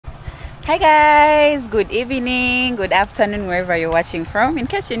Hi guys, good evening, good afternoon, wherever you're watching from. In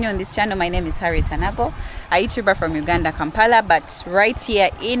case you're new on this channel, my name is Harriet Anabo, a YouTuber from Uganda, Kampala, but right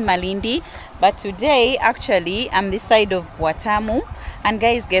here in Malindi. But today, actually, I'm this side of Watamu. And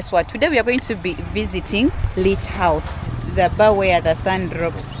guys, guess what? Today we are going to be visiting Leech House, the bar where the sun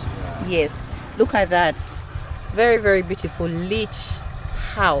drops. Yes, look at that. Very, very beautiful Leech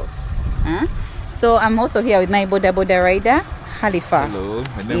House. Huh? So I'm also here with my Boda Boda rider, Khalifa. Hello,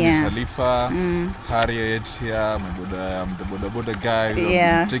 my name is Khalifa. Harriet here. I'm the Boda Boda guy.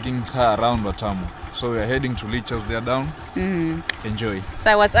 I'm taking her around Watamu. So we're heading to Leech House. They're down. Enjoy. So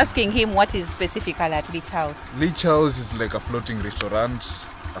I was asking him what is specifically at Leech House. Leech House is like a floating restaurant.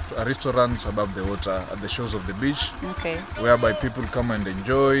 A restaurant above the water at the shores of the beach. Okay. Whereby people come and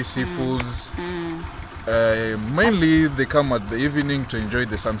enjoy seafoods. Mainly they come at the evening to enjoy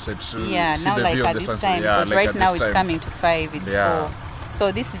the sunset, to see now the like view at of the this sunset. time, because right now it's coming to 5, it's 4.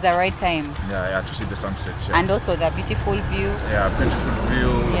 So this is the right time. To see the sunset. And also the beautiful view. Beautiful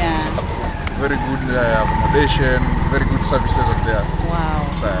view. Very good accommodation, very good services up there. Wow.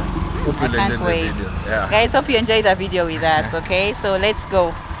 So hope I can't wait. Guys, hope you enjoy the video with us, okay? So let's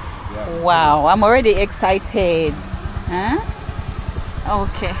go. Wow, I'm already excited. Huh?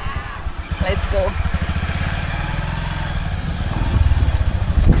 Okay. Let's go.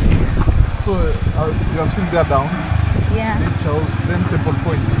 So you have seen there down. Leech House, then Temple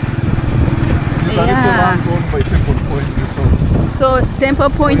Point. These are restaurants owned by Temple Point Resorts. So Temple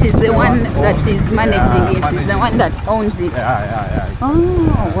Point is the one that is managing it. Is the one that owns it.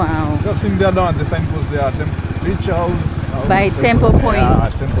 Oh wow. You have seen there down the signpost there. Leech House. By Temple Point.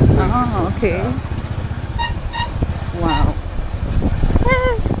 Temple Point. Oh okay. Wow.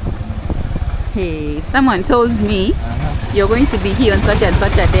 Hey, someone told me you're going to be here on such and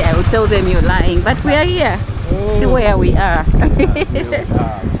such a day. I will tell them you're lying, but we are here. See where we are.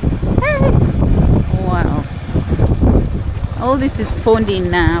 Wow. All this is found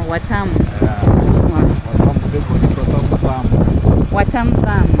in Watamu. Watamu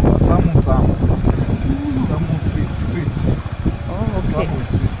Sam. Oh, okay.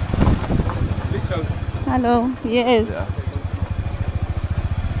 Hello. Yes.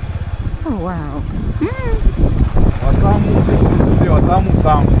 Oh wow. Watamu, say Watamu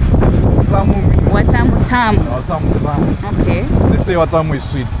Tam. Watamu Tam. Watamu Tam. Okay. They say Watamu is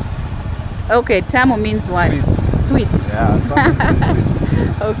sweet. Okay, Tamu means what? Sweet. Yeah, Tamu is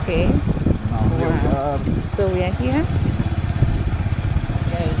sweet. Okay. Wow. So we are here.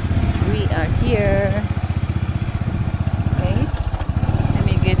 Yes, we are here. Okay. Let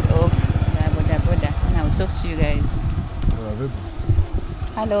me get off the Boda Boda and I'll talk to you guys.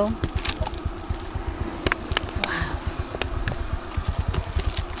 Hello.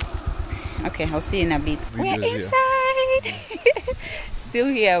 Okay, I'll see you in a bit. We're inside. Still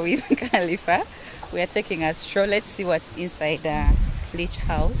here with Khalifa. We are taking a stroll. Let's see what's inside Leech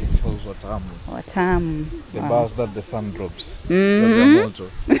House. Watamu. The bars that the sun drops. The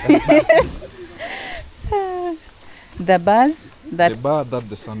bars that the bar that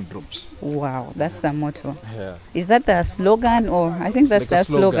the sun drops. Wow, that's the motto. Yeah. Is that the slogan, or I think that's the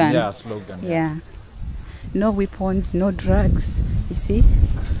slogan? Yeah, slogan. Yeah. No weapons, no drugs. You see?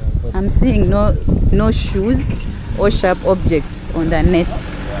 I'm seeing no shoes or sharp objects on the net.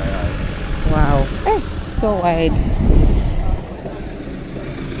 Wow. Hey, so wide.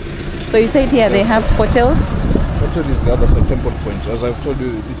 So you said here they have hotels? Hotel is the other side, Temple Point. As I've told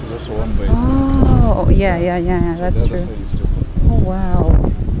you, this is also one by. Oh, yeah, that's true. Oh,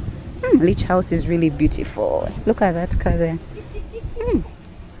 wow. Leech House is really beautiful. Look at that car there.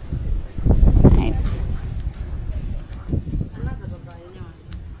 Nice.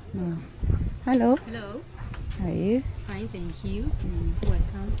 Hello. Hello. How are you? Fine, thank you.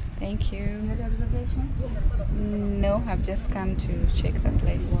 Welcome. Thank you. Had a reservation? No, I've just come to check the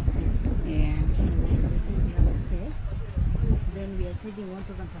place. Yeah. Space. Then we are taking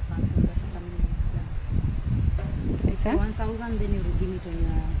 1,000 per person. That is a minimum spend. It's 1,000, then you redeem it on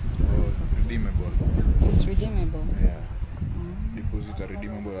your. Oh, it's redeemable. It's redeemable. Yeah. Deposit are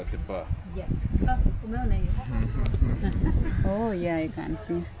redeemable at the bar. Yeah. Oh yeah, I can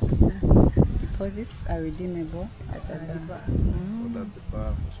see. Deposits are redeemable at the bar. At the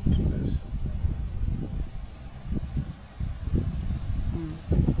bar for some days.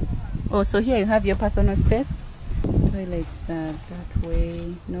 Oh, so here you have your personal space. Toilets that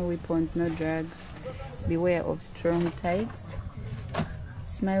way. No weapons, no drugs. Beware of strong tides.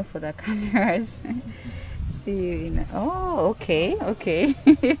 Smile for the cameras. See you in. Oh, okay.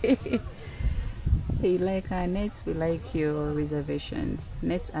 We like our nets, we like your reservations.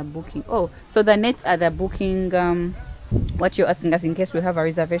 Nets are booking. Oh, so the nets are the booking What you're asking us in case we have a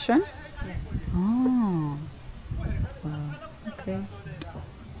reservation? Yeah. Oh. Wow. Okay.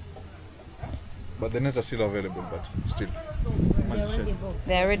 But the nets are still available, but still. They're already booked.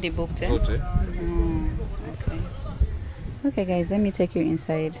 They're already booked, eh? Okay. Okay. Okay, guys, let me take you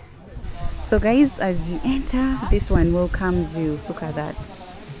inside. So, guys, as you enter, this one welcomes you. Look at that.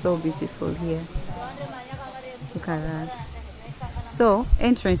 It's so beautiful here. Look at that. So,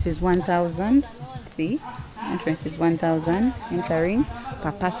 entrance is 1,000. See? Entrance is 1,000. Entering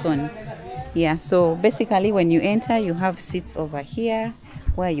per person. Yeah, so basically when you enter, you have seats over here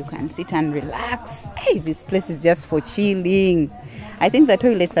where you can sit and relax. Hey, this place is just for chilling. I think the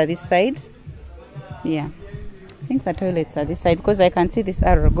toilets are this side. Yeah, I think the toilets are this side because I can see this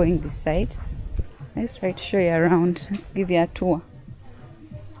arrow going this side. Let's try to show you around. Let's give you a tour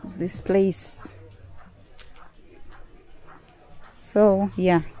of this place. So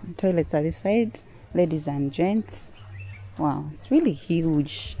yeah, the toilets are this side, ladies and gents. Wow, it's really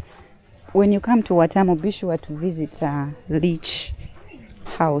huge. When you come to Watamu, be sure to visit Leech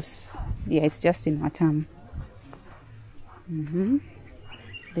House. Yeah, it's just in Watamu.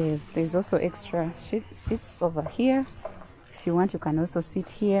 There's also extra seats over here. If you want, you can also sit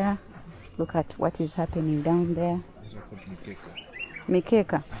here. Look at what is happening down there. These are called mikeka.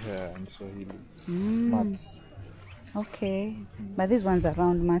 Mikeka. Yeah, in Swahili. Mats. Okay, but these ones are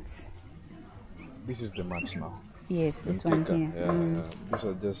round mats. This is the mat now. Yes, this Mikeka. one here. Yeah, these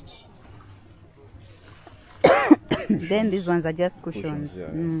are just. Then these ones are just cushions.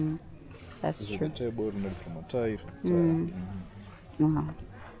 Yeah. That's This is true. the table made from a tile. Wow.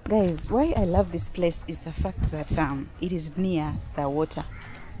 Guys, why I love this place is the fact that it is near the water.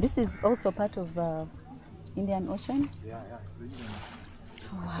 This is also part of Indian Ocean. Yeah.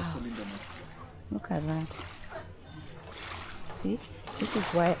 Wow. Look at that. See, this is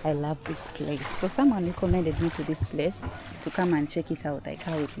why I love this place. So someone recommended me to this place to come and check it out, like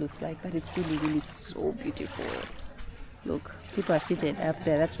how it looks like. But it's really, really so beautiful. Look, people are seated up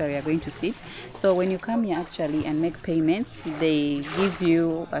there. That's where we are going to sit. So when you come here actually and make payments, they give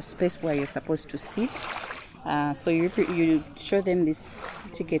you a space where you're supposed to sit. So you show them this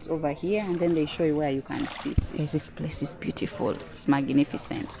ticket over here, and then they show you where you can sit. Yes, this place is beautiful. It's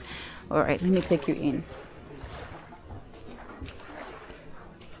magnificent. All right, let me take you in.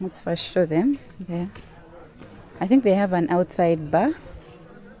 Let's first show them there. I think they have an outside bar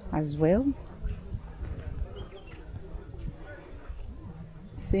as well.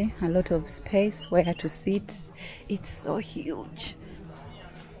 See, a lot of space where to sit. It's so huge.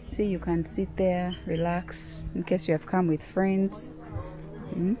 See, you can sit there, relax in case you have come with friends.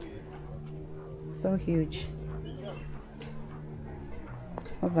 So huge.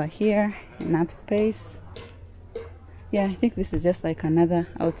 Over here, enough space. Yeah, I think this is just like another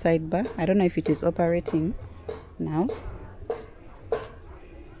outside bar. I don't know if it is operating now.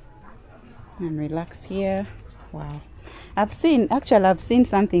 And relax here. Wow. I've seen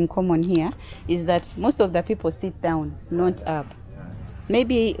something common here is that most of the people sit down, not up.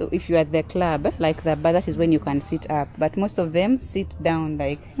 Maybe if you're at the club, like the bar, that is when you can sit up. But most of them sit down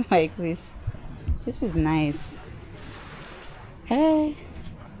like this. This is nice. Hey,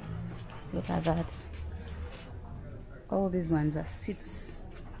 look at that. All these ones are seats,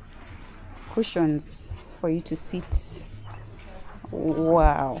 cushions for you to sit.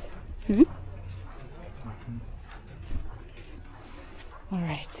 Wow. All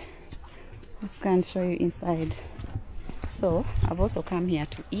right, let's go and show you inside. So I've also come here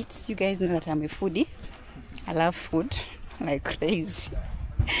to eat. You guys know that I'm a foodie. I love food like crazy.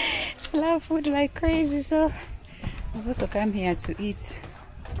 I love food like crazy. So I've also come here to eat.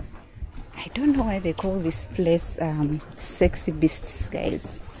 I don't know why they call this place Sexy Beasts,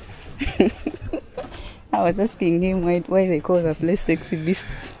 guys. I was asking him why they call the place Sexy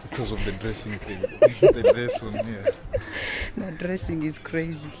Beasts. Because of the dressing thing. The dress on here. The dressing is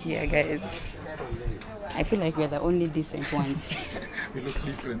crazy here, guys. I feel like we're the only decent ones. We look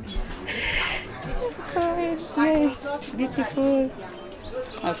different. Yes, it's beautiful.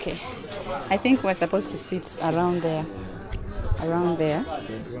 Okay, I think we're supposed to sit around there. Around there.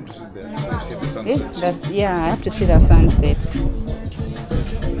 You want to sit there? See the sunset? Yeah, I have to see the sunset.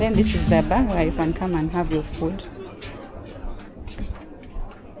 Then this is the bar where you can come and have your food.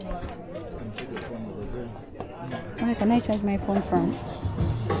 Where can I charge my phone from?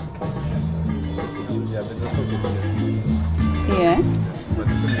 Yeah, but that's okay. Yeah. But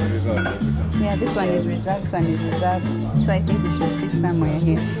this one is reserved. Yeah, this one is reserved, this one is reserved. So I think we should sit somewhere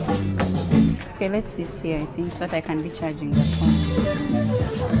here. Okay, let's sit here, I think, so that I can be charging the phone.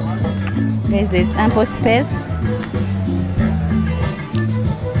 There's ample space.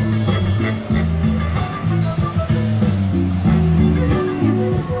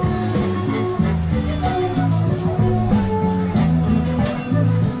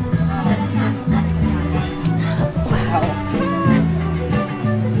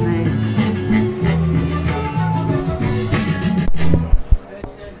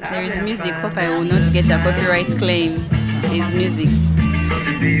 There is music. Hope I will not get a copyright claim. Is music.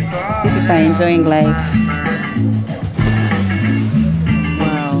 See if I'm enjoying life.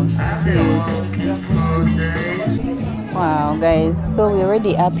 Wow. Wow, guys. So we're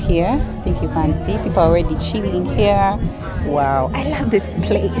already up here. I think you can see people are already chilling here. Wow. I love this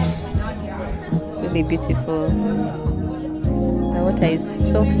place. It's really beautiful. The water is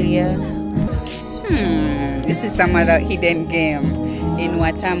so clear. This is some other hidden game in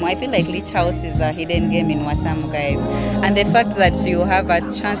Watamu. I feel like Leech House is a hidden game in Watamu, guys. And the fact that you have a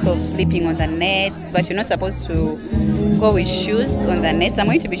chance of sleeping on the nets, but you're not supposed to go with shoes on the nets. I'm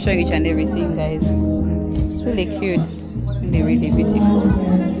going to be showing each and everything, guys. It's really cute. Really, really beautiful.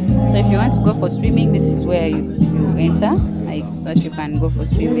 So if you want to go for swimming, this is where you enter, like, so that you can go for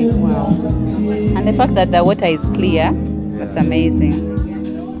swimming. Wow. And the fact that the water is clear, that's amazing.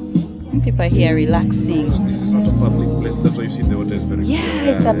 People are here relaxing. This is not a public place. That's why you see the water is very clear.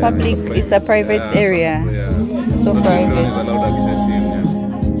 Yeah, it's a public, it's a private area. So not private. everyone is allowed access in.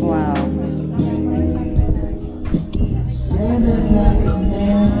 Wow.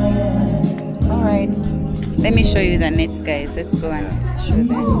 All right. Let me show you the nets, guys. Let's go and show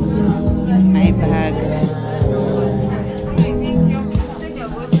them. My bag.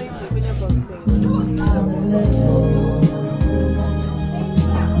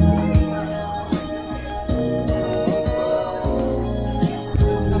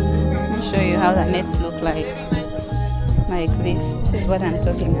 Show you how the nets look like this. This is what I'm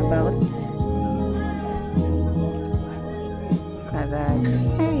talking about. Look at that.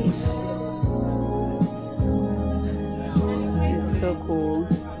 Hey, it's so cool.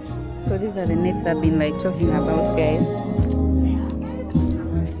 So these are the nets I've been like talking about, guys.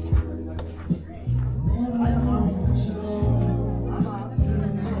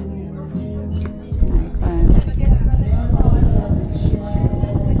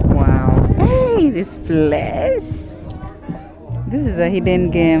 This place. This is a hidden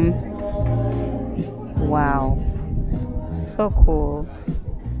game. Wow, so cool.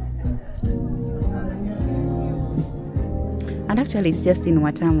 And actually it's just in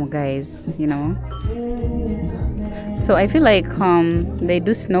Watamu, guys, you know. So I feel like they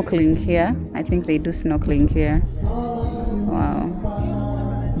do snorkeling here. I think they do snorkeling here. Wow,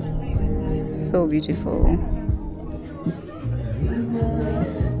 so beautiful.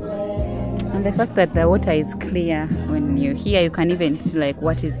 And the fact that the water is clear, when you're here you can even see like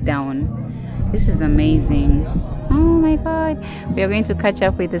what is down. This is amazing. Oh my god, we are going to catch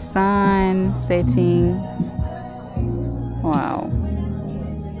up with the sun setting. Wow,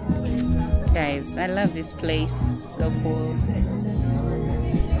 guys, I love this place. So cool.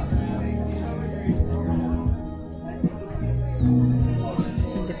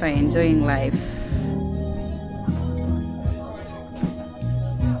 If I'm enjoying life.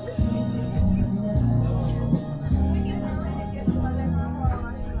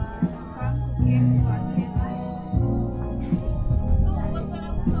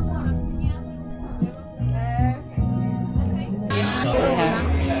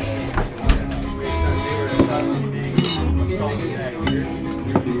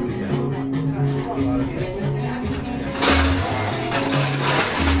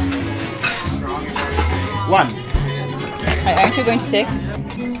 One. Aren't you going to take? Come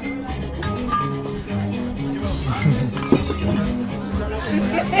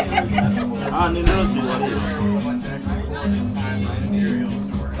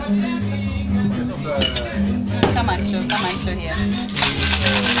on, show here.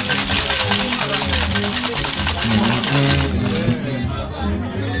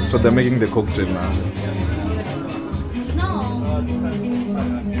 So they're making the cocktail now.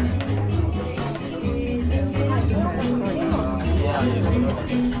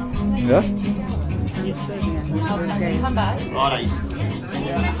 Yeah? Come back. Alright.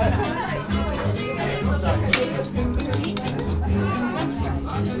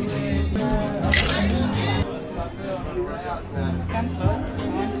 Come close.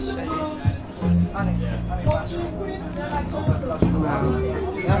 I want to show this. Wow.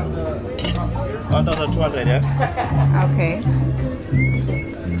 1,200, yeah? Okay.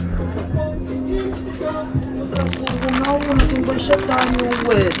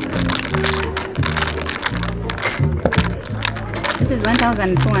 This is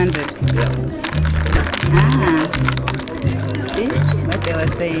 1,200. Yeah. Ah. See what they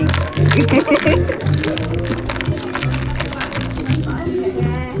were saying.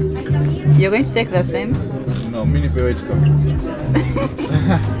 You're going to take the same? No, mini pay white cup.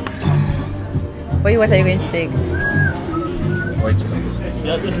 Wait, what are you going to take? White cup.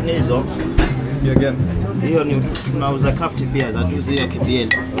 Yeah, so to Nazo. Yeah, again. Hiyo ni tunauza craft beers, hatuuzi hiyo KBL.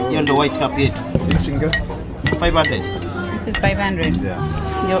 Hiyo ndio white cup yetu. 500. This is 500. Yeah.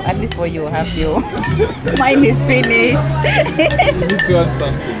 Yo, at least for you have your mine is finished. You need to add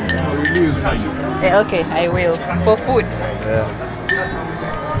something. We'll use mine. Okay, I will. For food. Yeah.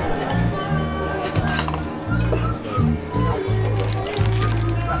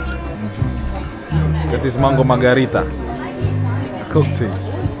 That is mango margarita. Cocktail.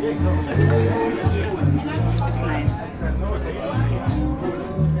 It's nice.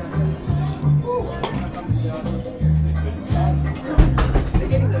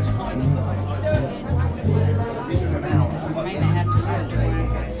 Mine I have to I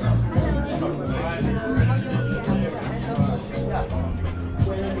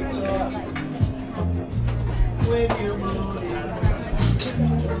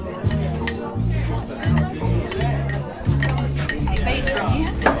pay it from here.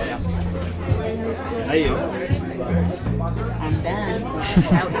 Hiyo. I'm done.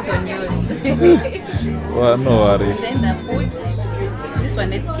 I'll eat on yours. Well, no worries. Then the food. This one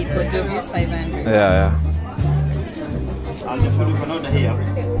let's keep because you've used 500. Yeah. And the food you can order here.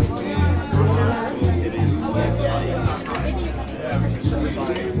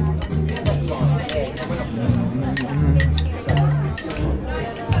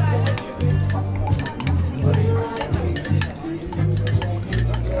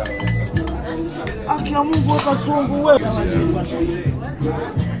 Akia Mungu akazungu wewe.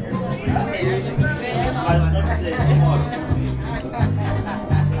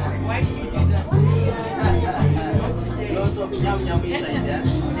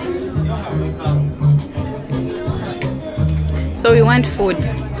 So we want food.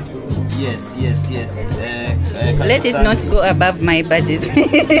 Yes. Let it not go above my budget. And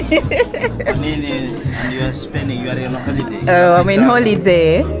you are spending, you are on holiday. Oh, I'm in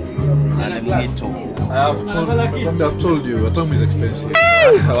holiday. I've told you, Watamu is expensive.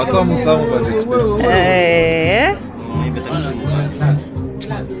 Watamu but expensive.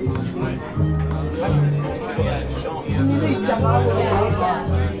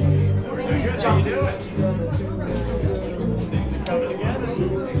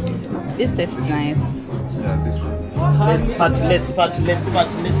 This tastes nice. Yeah, this one. Let's party.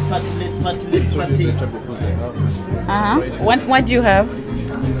 What do you have?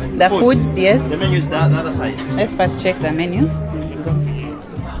 The foods, yes. The menu is the other side. Let's first check the menu.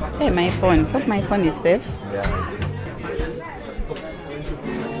 Hey, my phone. Hope my phone is safe. Yeah.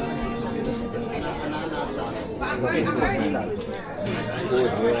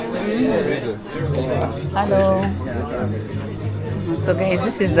 Hello. So guys,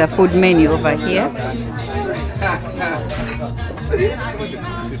 this is the food menu over here.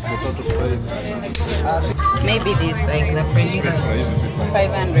 Maybe this, like the French fries.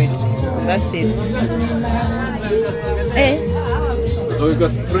 500. That's it. Hey. So we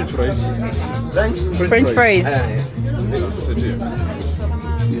got French fries. French fries.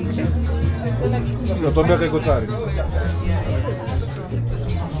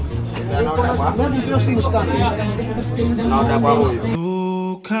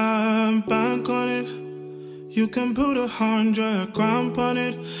 You can bank on it. You can put 100 grand on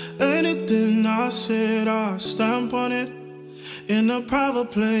it. Anything I said, I stamp on it. In a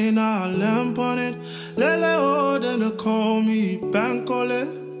private plane, I lamp on it. Lele oh, then they call me Bankole.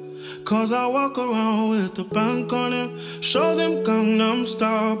 Cause I walk around with the bank on him. Show them Gangnam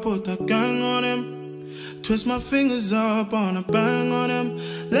Style, put the gang on him. Twist my fingers up on a bang on him.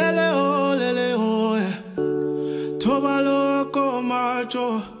 Lele oh, yeah. Tobalo ako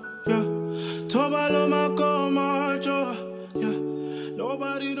macho, yeah. Tobalo mako macho, yeah.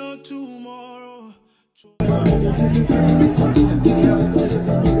 Nobody know tomorrow.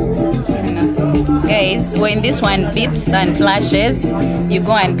 Guys, when this one beeps and flashes, you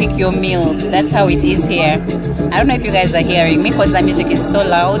go and pick your meal. That's how it is here. I don't know if you guys are hearing me because the music is so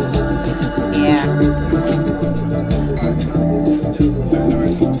loud. Yeah.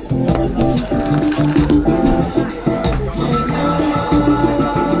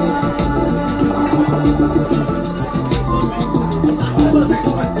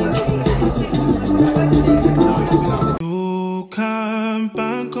 You can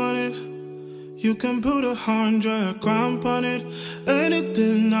bank on it. You can put 100 grand on it.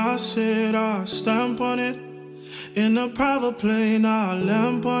 Anything I said, I stamp on it. In a private plane, I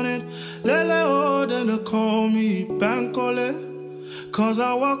lamp on it. Lele oh, then they call me Bankole. Cause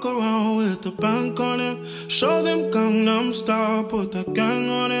I walk around with the bank on him. Show them Gangnam Style, put the gang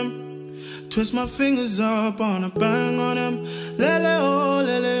on him. Twist my fingers up on a bang on him. Lele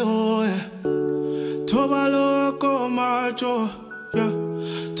oh, yeah. Tobalo ako macho, yeah.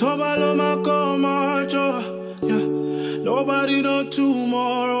 Tobalo makomacho, yeah. Nobody know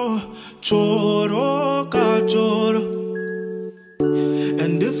tomorrow. Choro kachoro.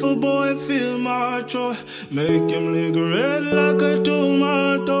 And if a boy feel macho, make him lick red like a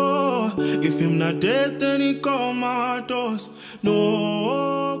tomato. If him not dead, then he comatose.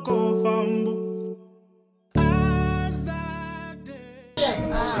 No go fambo. As that day.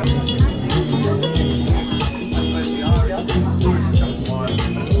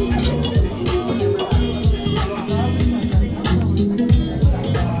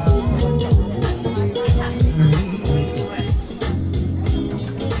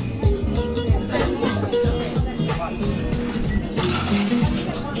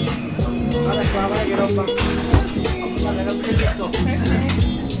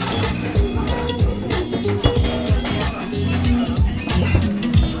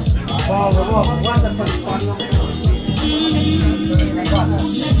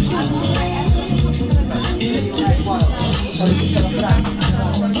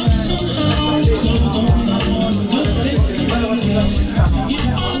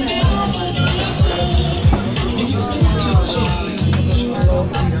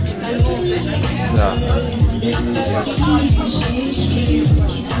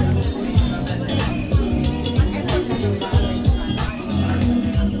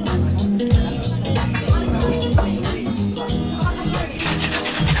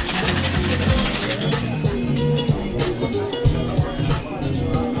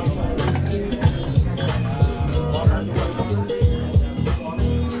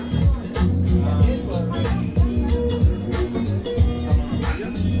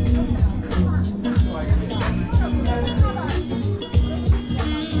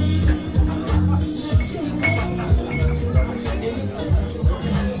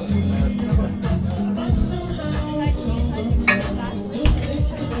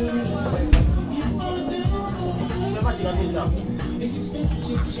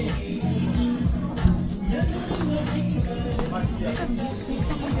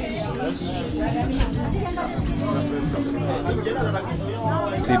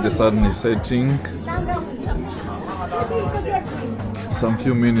 See, the sun is setting. Some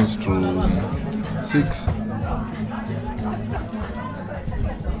few minutes to 6.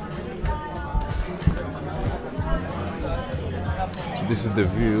 This is the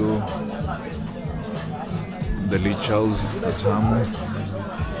view, the Leech House, Watamu.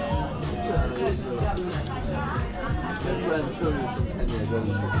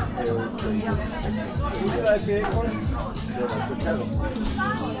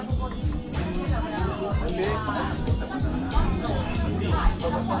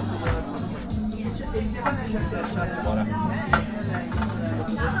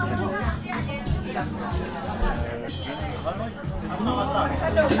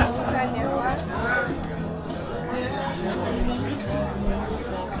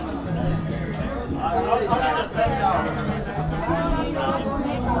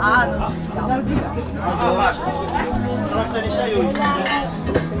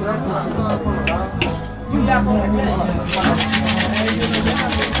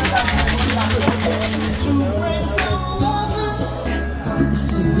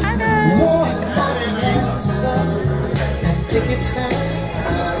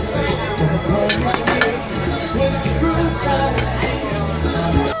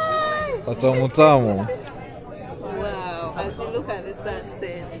 Watamu. Wow, as you look at the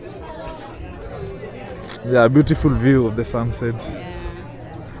sunset. Yeah, beautiful view of the sunset. Yeah.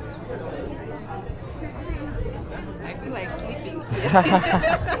 I feel like sleeping here.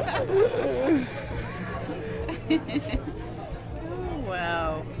 Oh,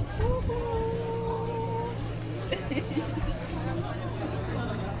 wow.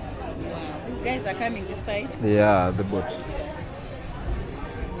 These guys are coming this side. Yeah, the boat.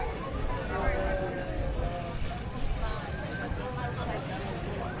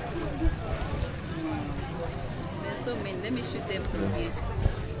 There's so many. Let me shoot them from here.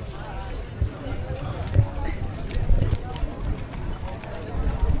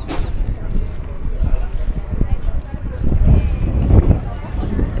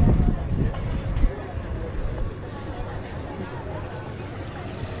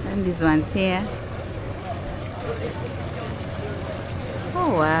 And these ones here.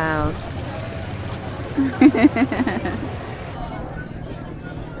 Oh wow.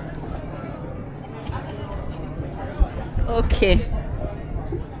 Okay.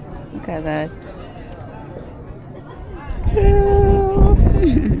 Look at that.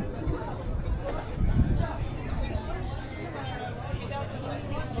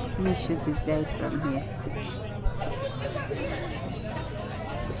 Let me shoot these guys from here.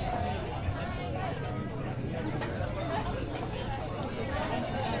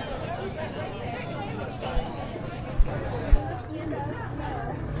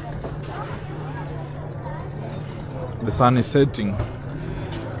 The sun is setting.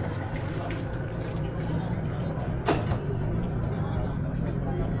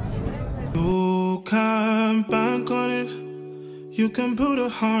 You can bank on it. You can put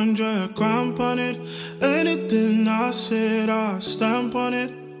 100 grand on it. Anything I said, I stamp on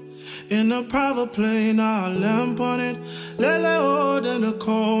it. In a private plane, I lamp on it. Lele oh, then they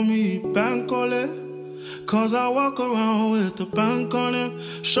call me Bankole. Cause I walk around with the bank on him.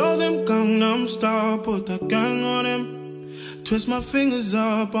 Show them Gangnam Style, put the gang on him. Twist my fingers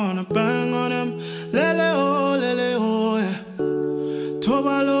up on a bang on him. Lele oh, yeah.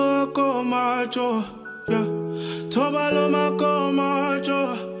 Tobalo ko macho, yeah. Tobalo mako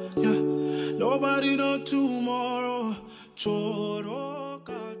macho, yeah. Nobody know tomorrow. Choro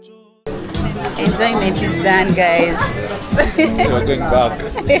kacho. Enjoyment is done, guys. So we're going back.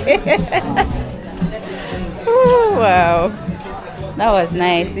 Oh, wow. That was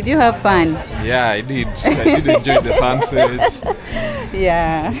nice. Did you have fun? Yeah, I did. I did enjoy the sunset.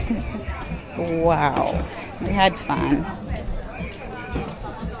 Yeah. Wow. We had fun.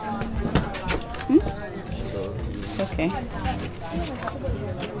 Okay.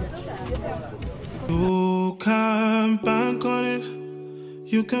 You can bank on it.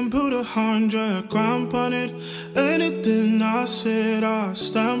 You can put 100 grand on it. Anything I said, I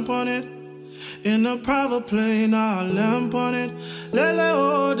stamp on it. In a private plane, I lamp on it. Lele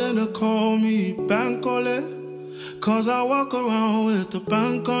oh, then they call me Bankole. Cause I walk around with the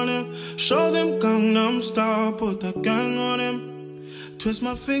bank on him. Show them Gangnam Style, put the gang on him. Twist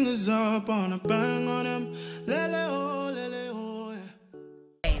my fingers up on a bang on him. Lele oh,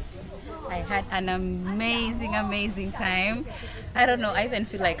 yeah. Guys, I had an amazing time. I don't know, I even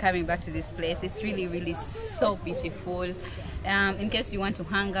feel like coming back to this place. It's really so beautiful. In case you want to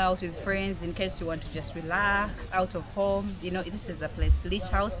hang out with friends, in case you want to just relax out of home, you know, this is the place. Leech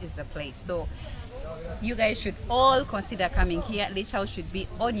House is the place. So you guys should all consider coming here. Leech House should be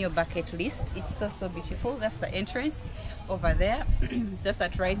on your bucket list. It's so beautiful. That's the entrance over there. It's just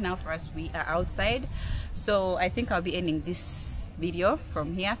that right now for us, we are outside. So I think I'll be ending this video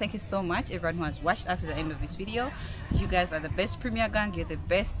from here. Thank you so much everyone who has watched after the end of this video. You guys are the best Premier Gang. You're the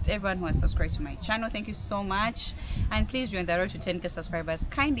best. Everyone who has subscribed to my channel, thank you so much. And please, you're on the road to 10k subscribers.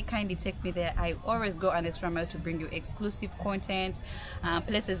 Kindly take me there. I always go an extra mile to bring you exclusive content,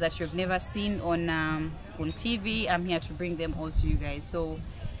 places that you've never seen on TV. I'm here to bring them all to you guys. So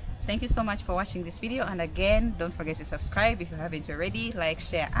thank you so much for watching this video, and again, don't forget to subscribe if you haven't already. Like,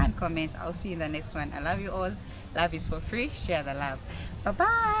 share and comment. I'll see you in the next one. I love you all. Love is for free. Share the love. Bye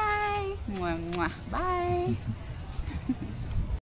bye. Mwah, mwah. Bye.